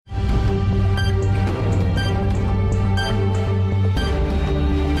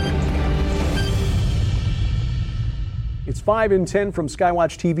5 in 10 from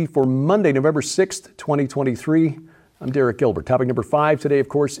Skywatch TV for Monday, November 6th, 2023. I'm Derek Gilbert. Topic number 5 today, of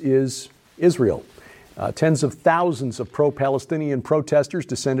course, is Israel. Tens of thousands of pro-Palestinian protesters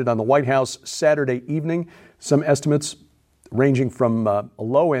descended on the White House Saturday evening. Some estimates ranging from a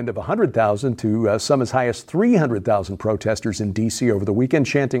low end of 100,000 to some as high as 300,000 protesters in D.C. over the weekend,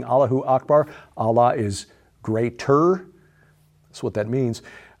 chanting Allahu Akbar. Allah is greater. That's what that means.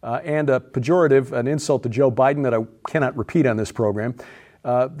 And a pejorative, an insult to Joe Biden that I cannot repeat on this program.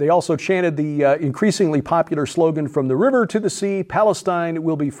 They also chanted the increasingly popular slogan, "From the river to the sea, Palestine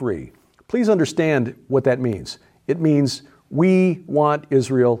will be free." Please understand what that means. It means we want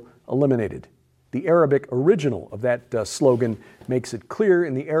Israel eliminated. The Arabic original of that slogan makes it clear.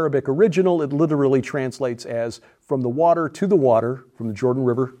 In the Arabic original, it literally translates as "from the water to the water, from the Jordan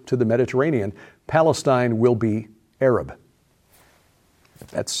River to the Mediterranean, Palestine will be Arab."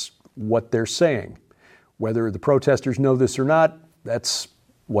 That's what they're saying. Whether the protesters know this or not, that's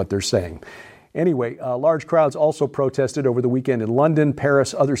what they're saying. Anyway, large crowds also protested over the weekend in London,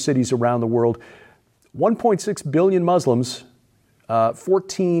 Paris, other cities around the world. 1.6 billion Muslims,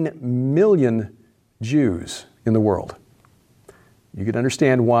 14 million Jews in the world. You can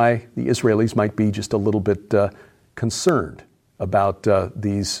understand why the Israelis might be just a little bit concerned about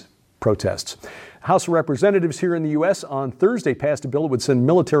these protests. House of Representatives here in the U.S. on Thursday passed a bill that would send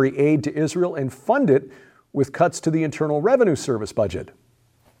military aid to Israel and fund it with cuts to the Internal Revenue Service budget.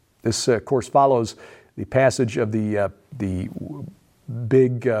 This, of course, follows the passage of the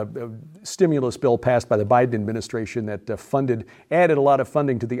big stimulus bill passed by the Biden administration that added a lot of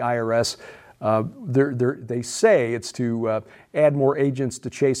funding to the IRS. They say it's to add more agents to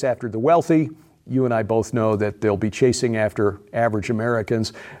chase after the wealthy. You and I both know that they'll be chasing after average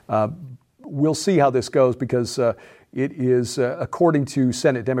Americans. We'll see how this goes because it is, according to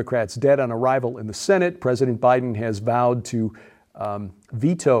Senate Democrats, dead on arrival in the Senate. President Biden has vowed to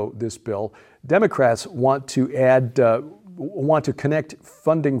veto this bill. Democrats want to connect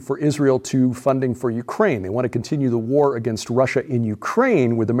funding for Israel to funding for Ukraine. They want to continue the war against Russia in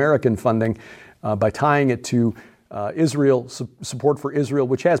Ukraine with American funding by tying it to Israel, support for Israel,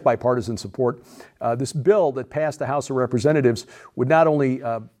 which has bipartisan support. This bill that passed the House of Representatives would not only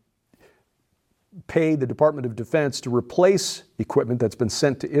pay the Department of Defense to replace equipment that's been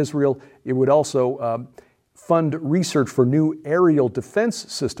sent to Israel, it would also fund research for new aerial defense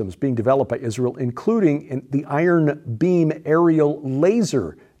systems being developed by Israel, including the Iron Beam aerial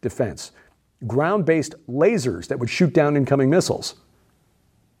laser defense, ground-based lasers that would shoot down incoming missiles.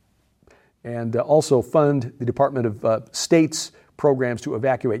 And also fund the Department of State's programs to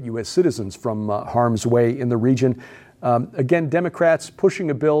evacuate U.S. citizens from harm's way in the region. Again, Democrats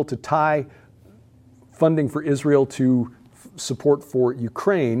pushing a bill to tie funding for Israel to support for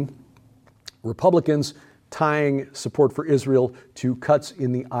Ukraine. Republicans tying support for Israel to cuts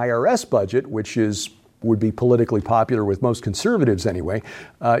in the IRS budget, which would be politically popular with most conservatives anyway.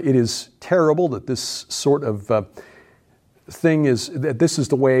 It is terrible that this sort of this is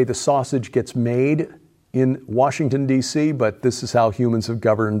the way the sausage gets made in Washington, D.C., but this is how humans have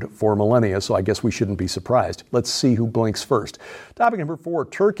governed for millennia, so I guess we shouldn't be surprised. Let's see who blinks first. Topic number 4,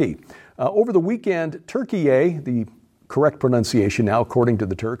 Turkey. Over the weekend, Turkey, the correct pronunciation now, according to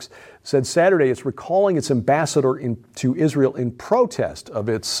the Turks, said Saturday it's recalling its ambassador to Israel in protest of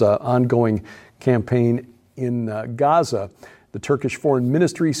its ongoing campaign in Gaza. The Turkish Foreign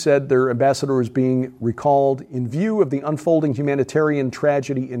Ministry said their ambassador is being recalled in view of the unfolding humanitarian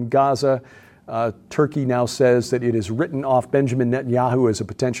tragedy in Gaza. Turkey now says that it has written off Benjamin Netanyahu as a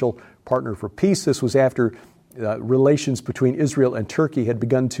potential partner for peace. This was after relations between Israel and Turkey had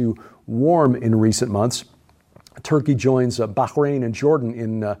begun to warm in recent months. Turkey joins Bahrain and Jordan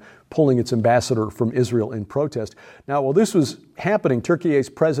in pulling its ambassador from Israel in protest. Now, while this was happening, Turkey's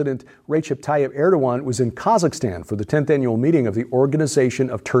President Recep Tayyip Erdogan was in Kazakhstan for the 10th annual meeting of the Organization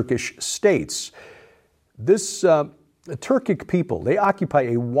of Turkish States. This Turkic people, they occupy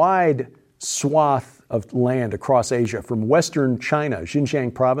a wide swath of land across Asia, from western China,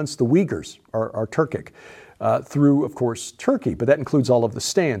 Xinjiang province. The Uyghurs are Turkic. Through, of course, Turkey, but that includes all of the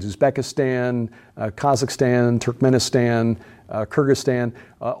stands, Uzbekistan, Kazakhstan, Turkmenistan, Kyrgyzstan.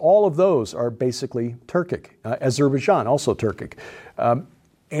 All of those are basically Turkic. Azerbaijan, also Turkic.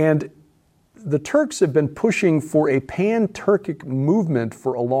 And the Turks have been pushing for a pan-Turkic movement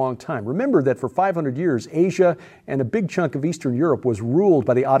for a long time. Remember that for 500 years, Asia and a big chunk of Eastern Europe was ruled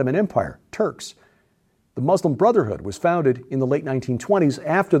by the Ottoman Empire, Turks. The Muslim Brotherhood was founded in the late 1920s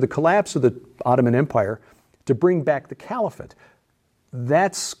after the collapse of the Ottoman Empire to bring back the caliphate.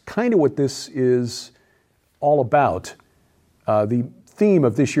 That's kind of what this is all about. The theme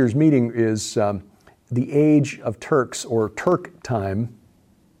of this year's meeting is the age of Turks, or Turk time.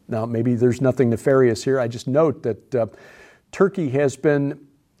 Now, maybe there's nothing nefarious here. I just note that Turkey has been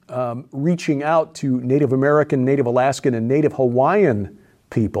reaching out to Native American, Native Alaskan, and Native Hawaiian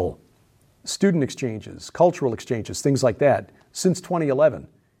people, student exchanges, cultural exchanges, things like that, since 2011.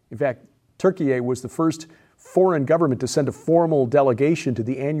 In fact, Turkey was the first foreign government to send a formal delegation to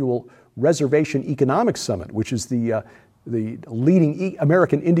the annual Reservation Economics Summit, which is the leading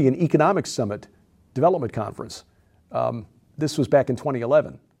American Indian Economics Summit development conference. This was back in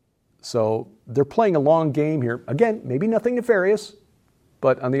 2011. So they're playing a long game here. Again, maybe nothing nefarious,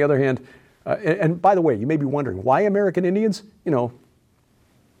 but on the other hand, and by the way, you may be wondering, why American Indians? You know,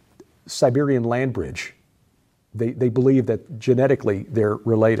 Siberian land bridge. They believe that genetically they're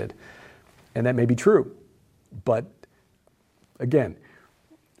related. And that may be true. But again,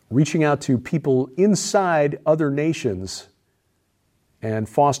 reaching out to people inside other nations and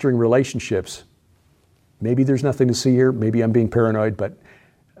fostering relationships, maybe there's nothing to see here. Maybe I'm being paranoid, but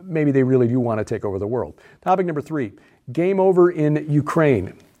maybe they really do want to take over the world. Topic number 3, game over in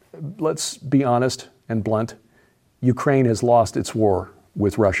Ukraine. Let's be honest and blunt. Ukraine has lost its war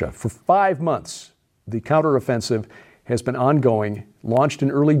with Russia. For 5 months, the counteroffensive has been ongoing, launched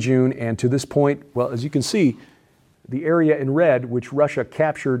in early June, and to this point, well, as you can see, the area in red, which Russia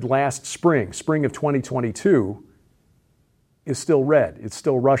captured last spring of 2022, is still red. It's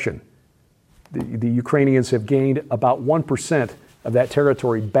still Russian. The Ukrainians have gained about 1% of that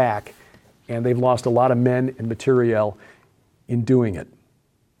territory back, and they've lost a lot of men and materiel in doing it.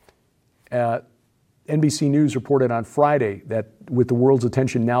 NBC News reported on Friday that with the world's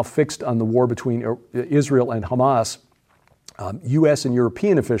attention now fixed on the war between Israel and Hamas, U.S. and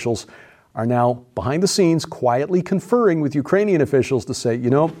European officials are now behind the scenes quietly conferring with Ukrainian officials to say, you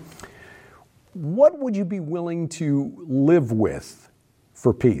know, what would you be willing to live with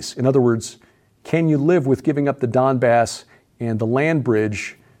for peace? In other words, can you live with giving up the Donbass and the land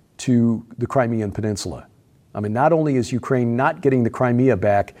bridge to the Crimean Peninsula? I mean, not only is Ukraine not getting the Crimea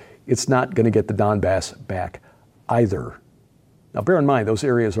back, it's not going to get the Donbass back either. Now, bear in mind, those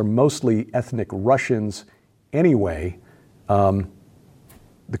areas are mostly ethnic Russians anyway.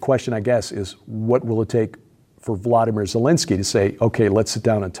 The question, I guess, is what will it take for Vladimir Zelensky to say, okay, let's sit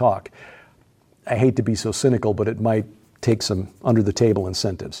down and talk? I hate to be so cynical, but it might take some under-the-table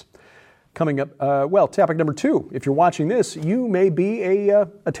incentives. Coming up, topic number 2. If you're watching this, you may be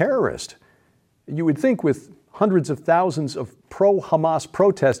a terrorist. You would think with hundreds of thousands of pro-Hamas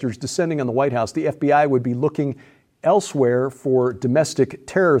protesters descending on the White House, the FBI would be looking elsewhere for domestic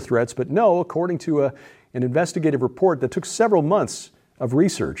terror threats. But no, according to an investigative report that took several months of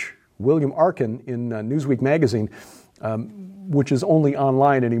research, William Arkin in Newsweek magazine, which is only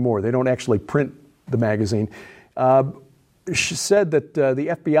online anymore. They don't actually print the magazine. She said that the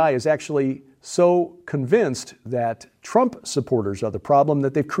FBI is actually so convinced that Trump supporters are the problem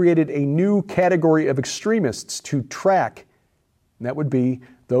that they've created a new category of extremists to track. And that would be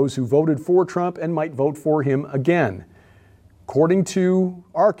those who voted for Trump and might vote for him again. According to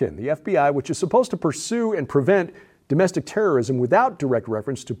Arkin, the FBI, which is supposed to pursue and prevent domestic terrorism without direct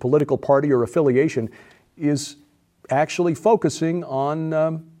reference to political party or affiliation, is actually focusing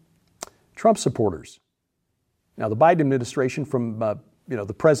on Trump supporters. Now, the Biden administration, from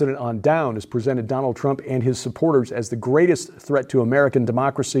the president on down, has presented Donald Trump and his supporters as the greatest threat to American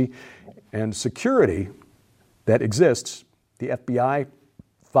democracy and security that exists. The FBI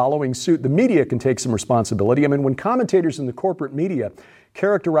following suit. The media can take some responsibility. I mean, when commentators in the corporate media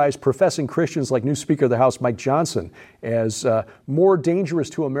characterize professing Christians like new Speaker of the House Mike Johnson as more dangerous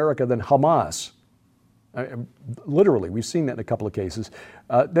to America than Hamas, literally, we've seen that in a couple of cases,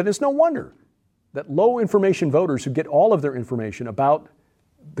 then it's no wonder that low information voters who get all of their information about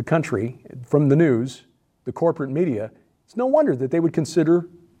the country from the news, the corporate media, it's no wonder that they would consider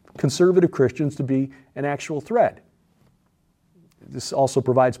conservative Christians to be an actual threat. This also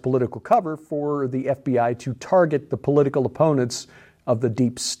provides political cover for the FBI to target the political opponents of the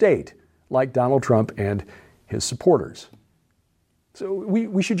deep state, like Donald Trump and his supporters. So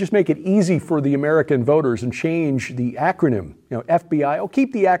we should just make it easy for the American voters and change the acronym, FBI.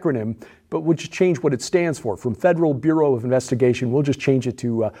 Keep the acronym, but we'll just change what it stands for. From Federal Bureau of Investigation, we'll just change it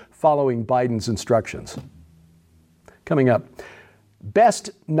to following Biden's instructions. Coming up, best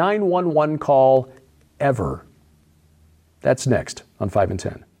 911 call ever. That's next on 5 and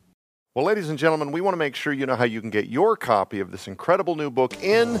 10. Well, ladies and gentlemen, we want to make sure you know how you can get your copy of this incredible new book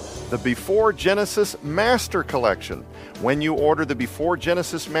in the Before Genesis Master Collection. When you order the Before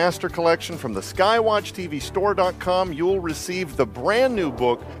Genesis Master Collection from the SkywatchTVStore.com, you'll receive the brand new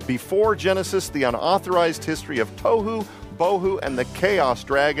book, Before Genesis, The Unauthorized History of Tohu, Bohu and the Chaos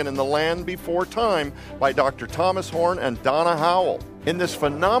Dragon in the Land Before Time by Dr. Thomas Horn and Donna Howell. In this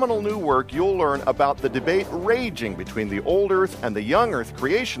phenomenal new work, you'll learn about the debate raging between the Old Earth and the Young Earth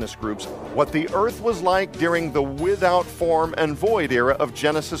creationist groups, what the Earth was like during the without form and void era of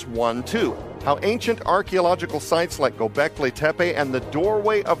Genesis 1-2, how ancient archaeological sites like Göbekli Tepe and the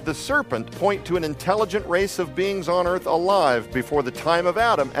Doorway of the Serpent point to an intelligent race of beings on Earth alive before the time of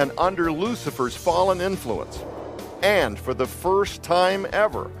Adam and under Lucifer's fallen influence. And for the first time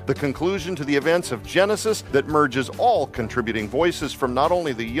ever, the conclusion to the events of Genesis that merges all contributing voices from not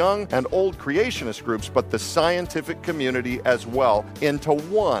only the young and old creationist groups, but the scientific community as well, into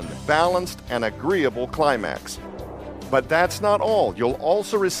one balanced and agreeable climax. But that's not all. You'll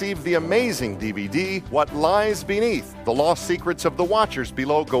also receive the amazing DVD, What Lies Beneath, The Lost Secrets of the Watchers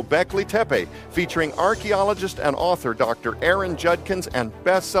Below Göbekli Tepe, featuring archaeologist and author Dr. Aaron Judkins and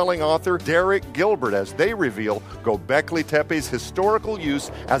best-selling author Derek Gilbert as they reveal Göbekli Tepe's historical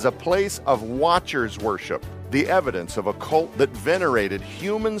use as a place of watchers worship, the evidence of a cult that venerated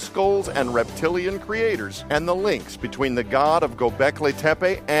human skulls and reptilian creators, and the links between the god of Göbekli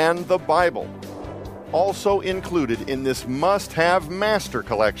Tepe and the Bible. Also included in this must-have master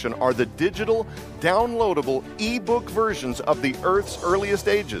collection are the digital, downloadable e-book versions of the Earth's earliest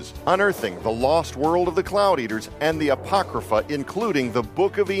ages, Unearthing the Lost World of the Cloud Eaters, and the Apocrypha, including the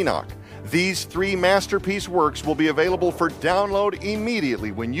Book of Enoch. These 3 masterpiece works will be available for download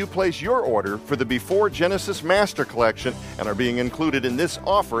immediately when you place your order for the Before Genesis Master Collection and are being included in this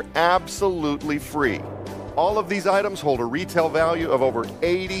offer absolutely free. All of these items hold a retail value of over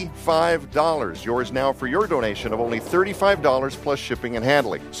 $85. Yours now for your donation of only $35 plus shipping and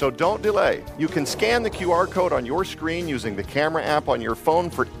handling. So don't delay. You can scan the QR code on your screen using the camera app on your phone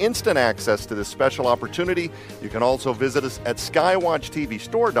for instant access to this special opportunity. You can also visit us at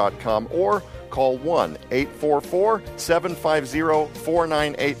skywatchtvstore.com or call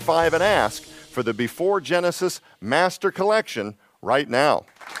 1-844-750-4985 and ask for the Before Genesis Master Collection right now.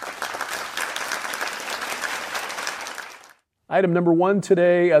 Item number 1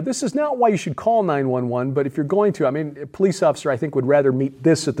 today, this is not why you should call 911, but if you're going to, a police officer, I think, would rather meet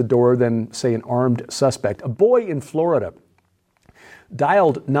this at the door than, say, an armed suspect. A boy in Florida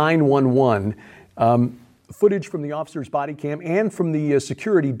dialed 911, footage from the officer's body cam and from the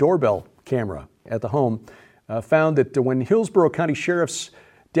security doorbell camera at the home found that when Hillsborough County Sheriff's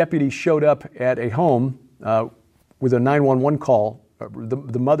deputies showed up at a home with a 911 call,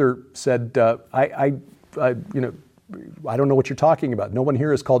 the mother said, I don't know what you're talking about. No one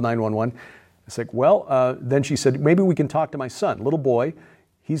here has called 911. It's like, then she said, maybe we can talk to my son, little boy.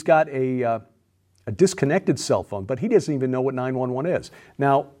 He's got a disconnected cell phone, but he doesn't even know what 911 is.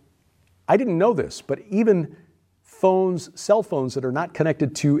 Now, I didn't know this, but even cell phones that are not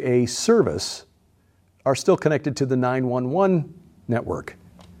connected to a service are still connected to the 911 network.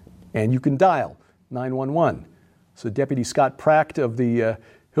 And you can dial 911. So Deputy Scott Pracht of the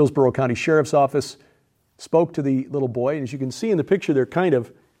Hillsborough County Sheriff's Office spoke to the little boy, and as you can see in the picture, they're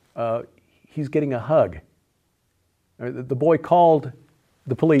he's getting a hug. The boy called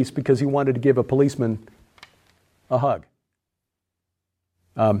the police because he wanted to give a policeman a hug.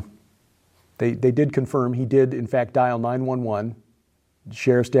 They did confirm he did, in fact, dial 911.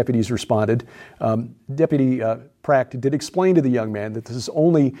 Sheriff's deputies responded. Deputy Pracht did explain to the young man that this is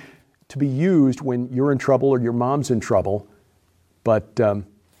only to be used when you're in trouble or your mom's in trouble, but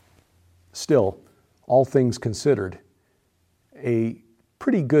still, all things considered, a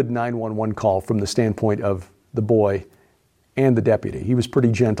pretty good 911 call from the standpoint of the boy and the deputy. He was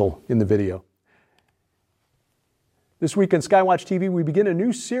pretty gentle in the video. This week on Skywatch TV, we begin a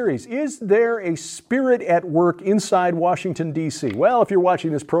new series. Is there a spirit at work inside Washington, D.C.? Well, if you're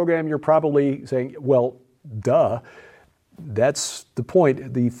watching this program, you're probably saying, well, duh. That's the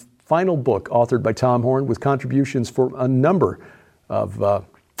point. The final book authored by Tom Horn with contributions from a number of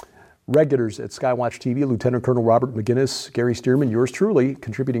regulars at Skywatch TV, Lieutenant Colonel Robert McGinnis, Gary Stearman, yours truly,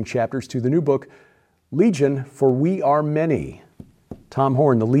 contributing chapters to the new book, Legion, for We Are Many. Tom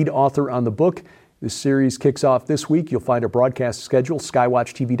Horn, the lead author on the book. This series kicks off this week. You'll find a broadcast schedule,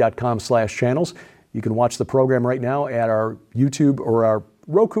 skywatchtv.com/channels. You can watch the program right now at our YouTube or our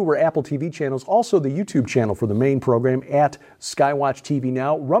Roku or Apple TV channels. Also the YouTube channel for the main program at Skywatch TV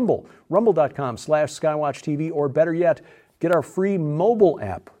Now. rumble.com/skywatchtv, or better yet, get our free mobile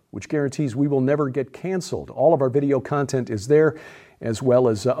app, which guarantees we will never get canceled. All of our video content is there, as well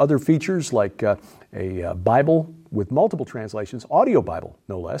as other features like a Bible with multiple translations, audio Bible,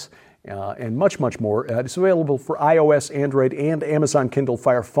 no less, and much, much more. It's available for iOS, Android, and Amazon Kindle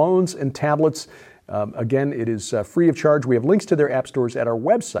Fire phones and tablets. Again, it is free of charge. We have links to their app stores at our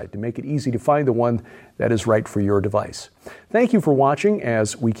website to make it easy to find the one that is right for your device. Thank you for watching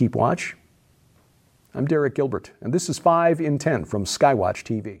as we keep watch. I'm Derek Gilbert, and this is 5 in 10 from Skywatch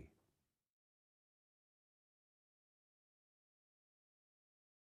TV.